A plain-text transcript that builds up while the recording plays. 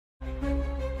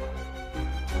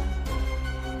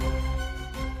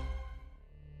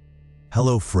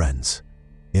Hello friends.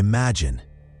 Imagine,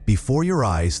 before your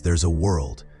eyes there's a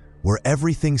world where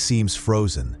everything seems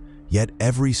frozen, yet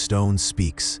every stone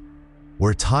speaks,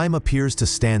 where time appears to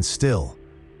stand still,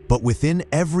 but within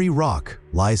every rock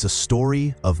lies a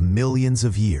story of millions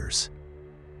of years.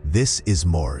 This is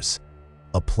Mars,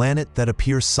 a planet that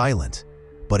appears silent,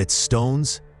 but its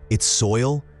stones, its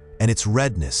soil, and its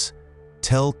redness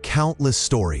tell countless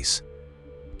stories.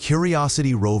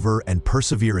 Curiosity Rover and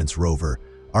Perseverance Rover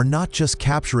are not just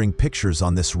capturing pictures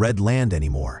on this red land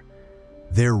anymore.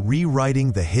 They're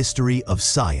rewriting the history of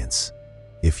science.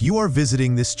 If you are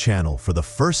visiting this channel for the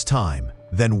first time,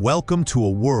 then welcome to a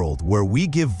world where we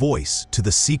give voice to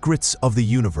the secrets of the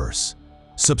universe.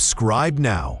 Subscribe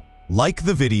now, like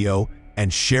the video,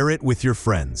 and share it with your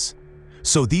friends,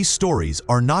 so these stories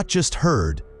are not just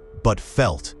heard, but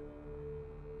felt.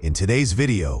 In today's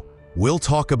video, we'll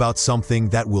talk about something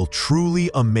that will truly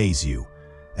amaze you.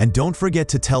 And don't forget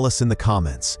to tell us in the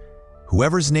comments.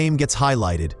 Whoever's name gets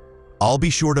highlighted, I'll be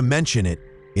sure to mention it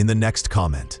in the next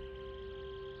comment.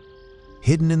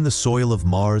 Hidden in the soil of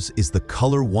Mars is the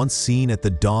color once seen at the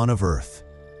dawn of Earth.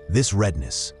 This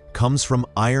redness comes from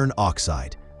iron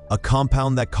oxide, a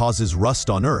compound that causes rust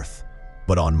on Earth,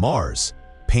 but on Mars,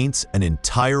 paints an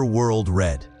entire world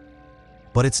red.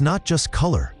 But it's not just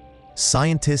color.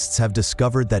 Scientists have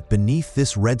discovered that beneath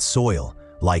this red soil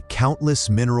lie countless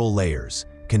mineral layers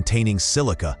containing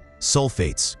silica,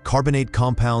 sulfates, carbonate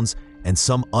compounds, and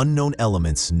some unknown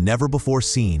elements never before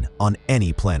seen on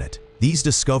any planet. These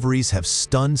discoveries have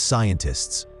stunned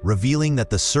scientists, revealing that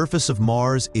the surface of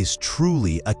Mars is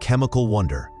truly a chemical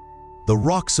wonder. The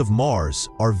rocks of Mars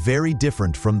are very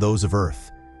different from those of Earth.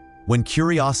 When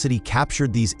Curiosity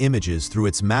captured these images through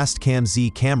its Mastcam-Z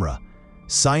camera,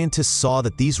 scientists saw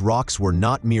that these rocks were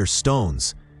not mere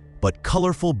stones, but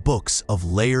colorful books of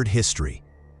layered history.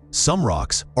 Some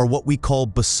rocks are what we call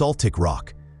basaltic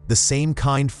rock, the same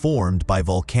kind formed by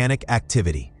volcanic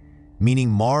activity, meaning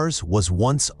Mars was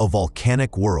once a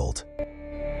volcanic world.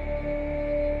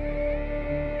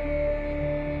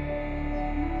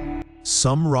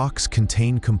 Some rocks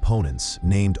contain components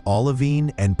named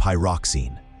olivine and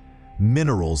pyroxene,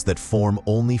 minerals that form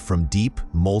only from deep,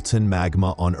 molten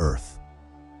magma on Earth.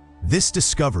 This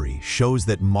discovery shows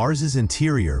that Mars's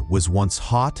interior was once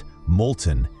hot,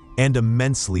 molten, and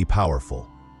immensely powerful.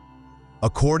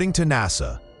 According to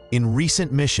NASA, in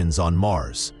recent missions on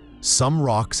Mars, some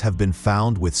rocks have been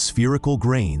found with spherical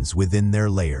grains within their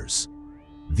layers.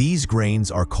 These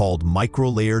grains are called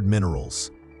microlayered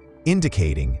minerals,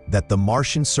 indicating that the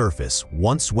Martian surface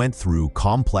once went through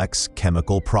complex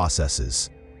chemical processes.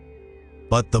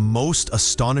 But the most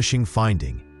astonishing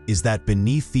finding is that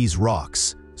beneath these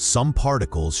rocks, some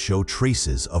particles show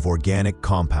traces of organic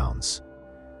compounds.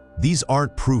 These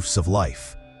aren't proofs of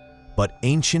life, but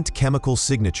ancient chemical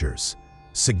signatures,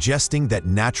 suggesting that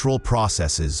natural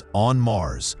processes on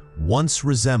Mars once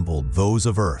resembled those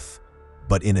of Earth,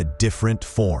 but in a different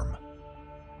form.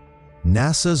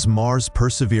 NASA's Mars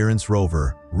Perseverance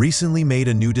rover recently made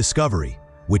a new discovery,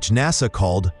 which NASA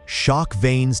called shock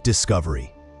veins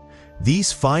discovery.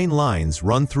 These fine lines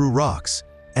run through rocks,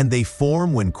 and they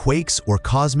form when quakes or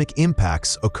cosmic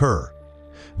impacts occur.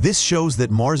 This shows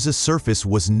that Mars's surface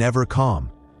was never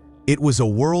calm. It was a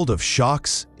world of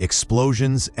shocks,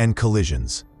 explosions, and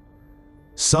collisions.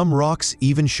 Some rocks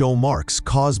even show marks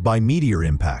caused by meteor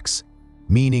impacts,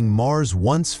 meaning Mars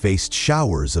once faced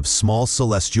showers of small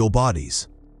celestial bodies.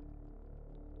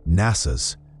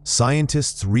 NASA's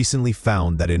scientists recently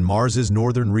found that in Mars's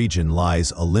northern region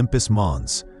lies Olympus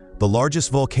Mons, the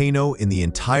largest volcano in the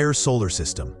entire solar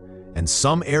system, and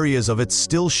some areas of it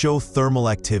still show thermal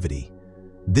activity.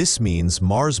 This means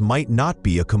Mars might not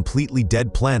be a completely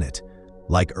dead planet.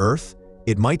 Like Earth,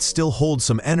 it might still hold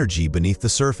some energy beneath the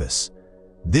surface.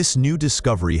 This new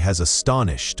discovery has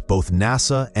astonished both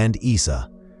NASA and ESA.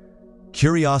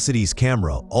 Curiosity's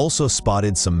camera also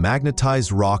spotted some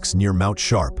magnetized rocks near Mount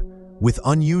Sharp, with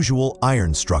unusual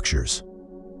iron structures.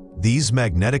 These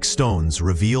magnetic stones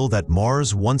reveal that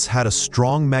Mars once had a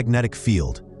strong magnetic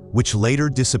field, which later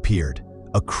disappeared,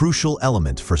 a crucial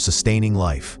element for sustaining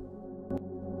life.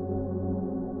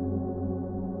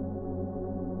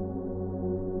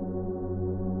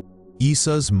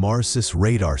 ESA's MARSIS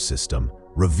radar system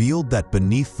revealed that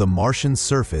beneath the Martian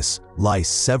surface lie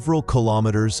several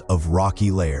kilometers of rocky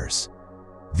layers.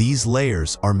 These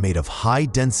layers are made of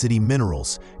high-density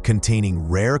minerals containing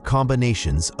rare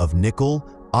combinations of nickel,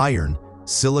 iron,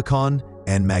 silicon,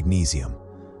 and magnesium,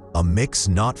 a mix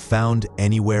not found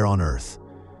anywhere on Earth.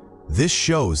 This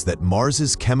shows that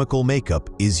Mars's chemical makeup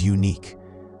is unique.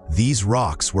 These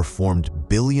rocks were formed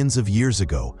billions of years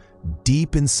ago,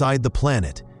 deep inside the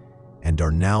planet, and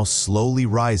are now slowly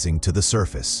rising to the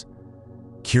surface.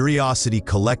 Curiosity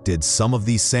collected some of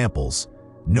these samples,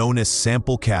 known as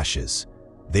sample caches.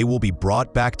 They will be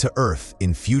brought back to Earth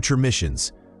in future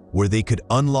missions where they could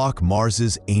unlock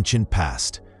Mars's ancient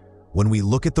past. When we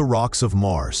look at the rocks of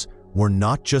Mars, we're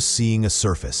not just seeing a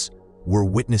surface, we're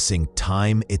witnessing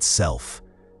time itself.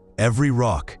 Every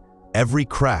rock, every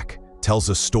crack tells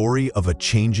a story of a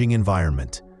changing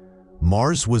environment.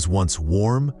 Mars was once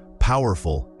warm,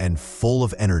 powerful, and full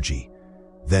of energy.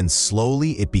 Then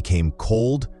slowly it became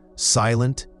cold,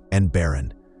 silent, and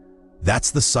barren.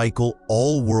 That's the cycle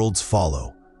all worlds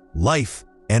follow: life,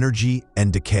 energy,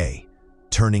 and decay,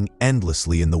 turning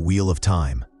endlessly in the wheel of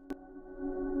time.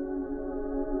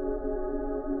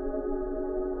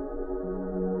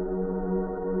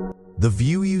 The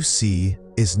view you see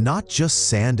is not just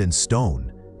sand and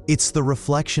stone, it's the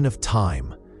reflection of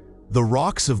time. The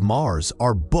rocks of Mars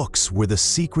are books where the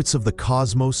secrets of the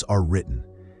cosmos are written.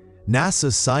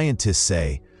 NASA's scientists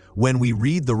say, when we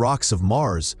read the rocks of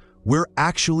Mars, we're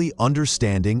actually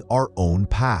understanding our own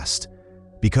past.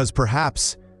 Because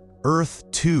perhaps Earth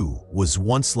too was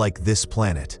once like this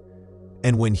planet.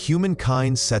 And when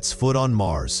humankind sets foot on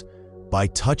Mars, by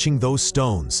touching those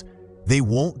stones, they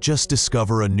won't just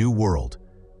discover a new world,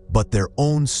 but their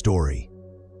own story.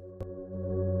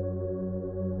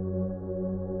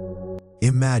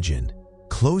 Imagine,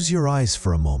 close your eyes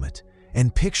for a moment,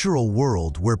 and picture a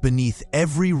world where beneath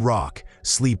every rock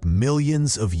sleep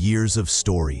millions of years of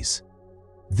stories.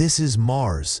 This is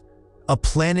Mars, a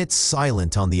planet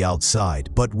silent on the outside,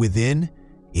 but within,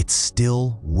 it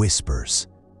still whispers.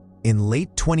 In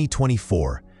late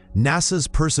 2024, NASA's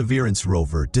Perseverance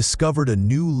rover discovered a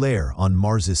new layer on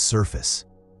Mars's surface.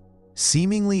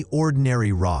 Seemingly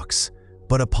ordinary rocks,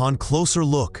 but upon closer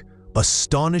look,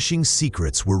 astonishing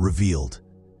secrets were revealed.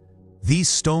 These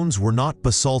stones were not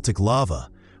basaltic lava,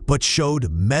 but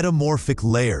showed metamorphic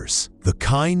layers, the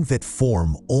kind that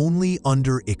form only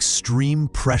under extreme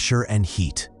pressure and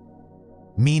heat.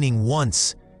 Meaning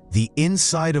once, the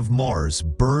inside of Mars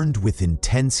burned with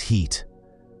intense heat,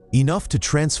 enough to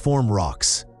transform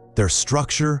rocks, their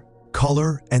structure,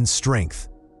 color, and strength,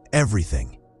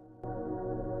 everything.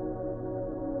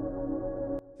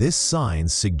 This sign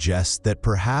suggests that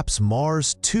perhaps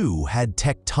Mars too had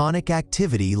tectonic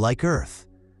activity like Earth.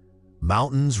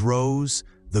 Mountains rose,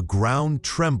 the ground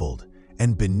trembled,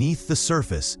 and beneath the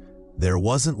surface, there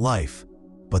wasn't life,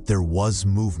 but there was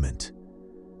movement.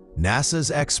 NASA's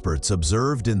experts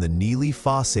observed in the Nili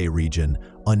Fosse region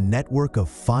a network of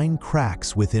fine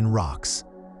cracks within rocks.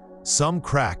 Some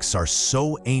cracks are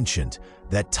so ancient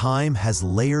that time has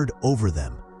layered over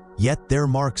them, yet their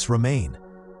marks remain,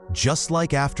 just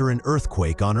like after an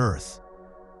earthquake on Earth.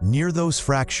 Near those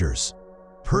fractures,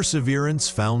 Perseverance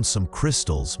found some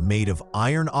crystals made of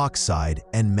iron oxide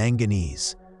and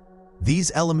manganese.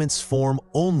 These elements form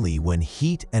only when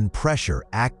heat and pressure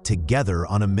act together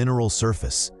on a mineral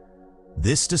surface.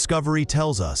 This discovery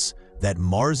tells us that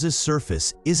Mars's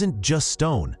surface isn't just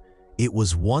stone, it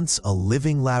was once a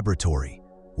living laboratory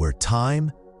where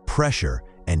time, pressure,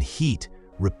 and heat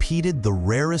repeated the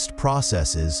rarest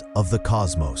processes of the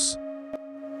cosmos.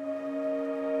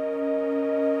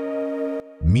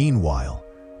 Meanwhile,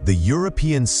 the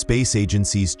European Space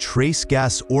Agency's Trace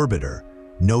Gas Orbiter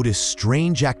noticed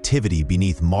strange activity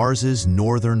beneath Mars's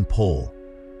northern pole.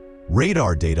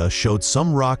 Radar data showed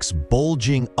some rocks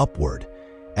bulging upward,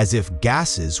 as if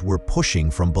gases were pushing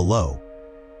from below.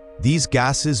 These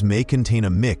gases may contain a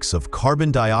mix of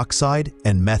carbon dioxide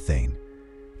and methane.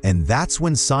 And that's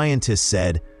when scientists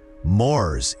said,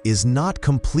 Mars is not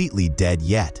completely dead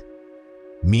yet.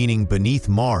 Meaning beneath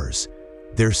Mars,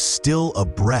 there's still a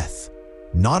breath,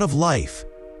 not of life,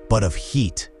 but of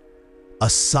heat. A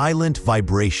silent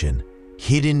vibration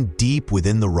hidden deep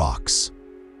within the rocks.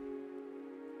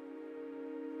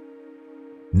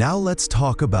 Now let's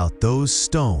talk about those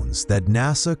stones that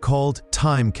NASA called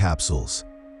time capsules.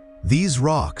 These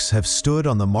rocks have stood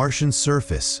on the Martian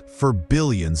surface for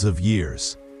billions of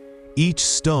years. Each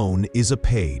stone is a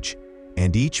page,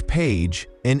 and each page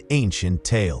an ancient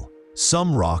tale.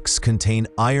 Some rocks contain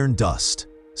iron dust,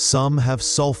 some have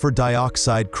sulfur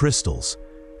dioxide crystals,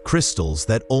 crystals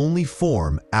that only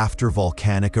form after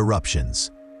volcanic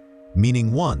eruptions.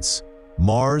 Meaning once,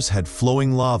 Mars had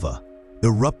flowing lava,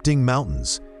 erupting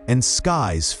mountains, and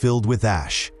skies filled with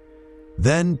ash.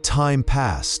 Then time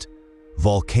passed.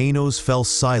 Volcanoes fell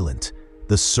silent,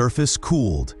 the surface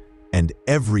cooled, and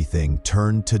everything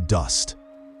turned to dust.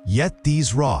 Yet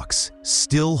these rocks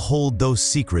still hold those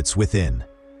secrets within.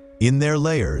 In their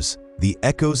layers, the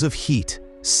echoes of heat,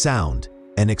 sound,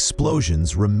 and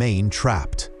explosions remain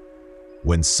trapped.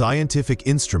 When scientific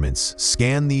instruments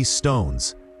scan these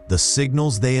stones, the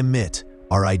signals they emit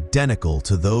are identical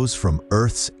to those from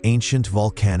Earth's ancient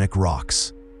volcanic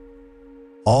rocks.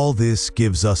 All this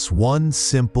gives us one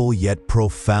simple yet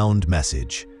profound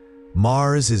message.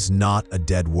 Mars is not a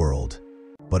dead world,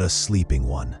 but a sleeping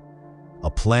one.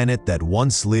 A planet that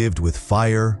once lived with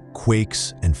fire,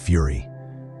 quakes, and fury.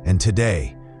 And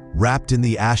today, wrapped in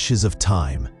the ashes of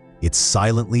time, it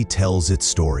silently tells its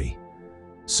story.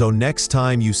 So next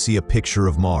time you see a picture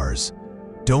of Mars,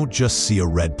 don't just see a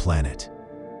red planet.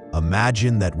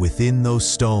 Imagine that within those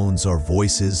stones are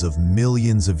voices of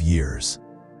millions of years.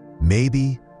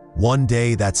 Maybe one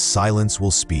day that silence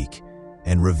will speak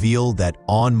and reveal that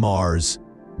on Mars,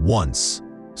 once,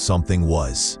 something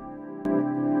was.